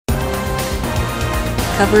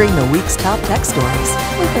covering the week's top tech stories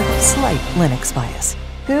with a slight Linux bias.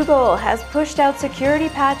 Google has pushed out security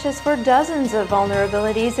patches for dozens of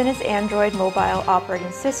vulnerabilities in its Android mobile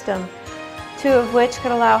operating system, two of which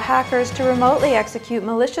could allow hackers to remotely execute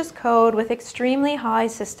malicious code with extremely high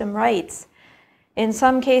system writes. In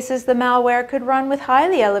some cases, the malware could run with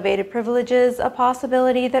highly elevated privileges, a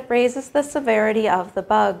possibility that raises the severity of the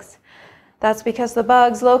bugs. That's because the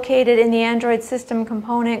bugs located in the Android system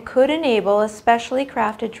component could enable a specially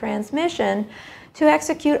crafted transmission to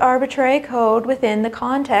execute arbitrary code within the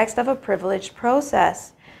context of a privileged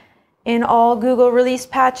process. In all, Google released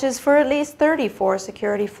patches for at least 34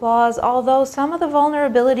 security flaws, although some of the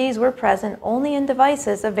vulnerabilities were present only in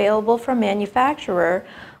devices available from manufacturer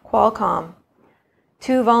Qualcomm.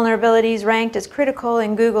 Two vulnerabilities ranked as critical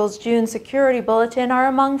in Google's June security bulletin are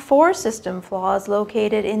among 4 system flaws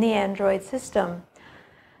located in the Android system.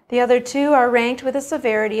 The other 2 are ranked with a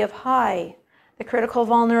severity of high. The critical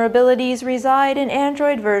vulnerabilities reside in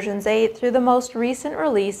Android versions 8 through the most recent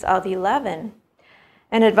release of 11.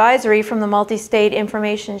 An advisory from the Multi-State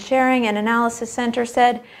Information Sharing and Analysis Center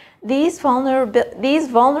said, These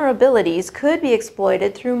vulnerabilities could be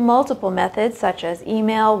exploited through multiple methods such as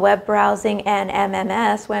email, web browsing, and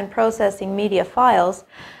MMS when processing media files.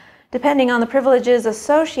 Depending on the privileges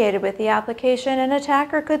associated with the application, an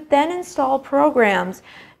attacker could then install programs,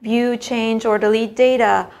 view, change, or delete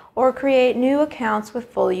data, or create new accounts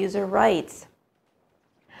with full user rights.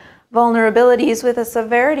 Vulnerabilities with a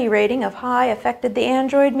severity rating of high affected the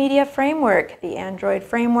Android Media Framework, the Android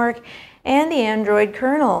Framework, and the Android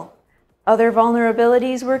kernel. Other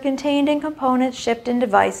vulnerabilities were contained in components shipped in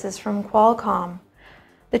devices from Qualcomm.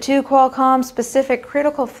 The 2 Qualcomm-specific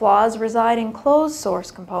critical flaws reside in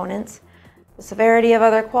closed-source components. The severity of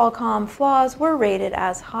other Qualcomm flaws were rated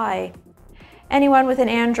as high. Anyone with an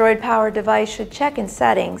Android-powered device should check in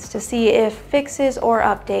settings to see if fixes or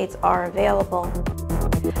updates are available.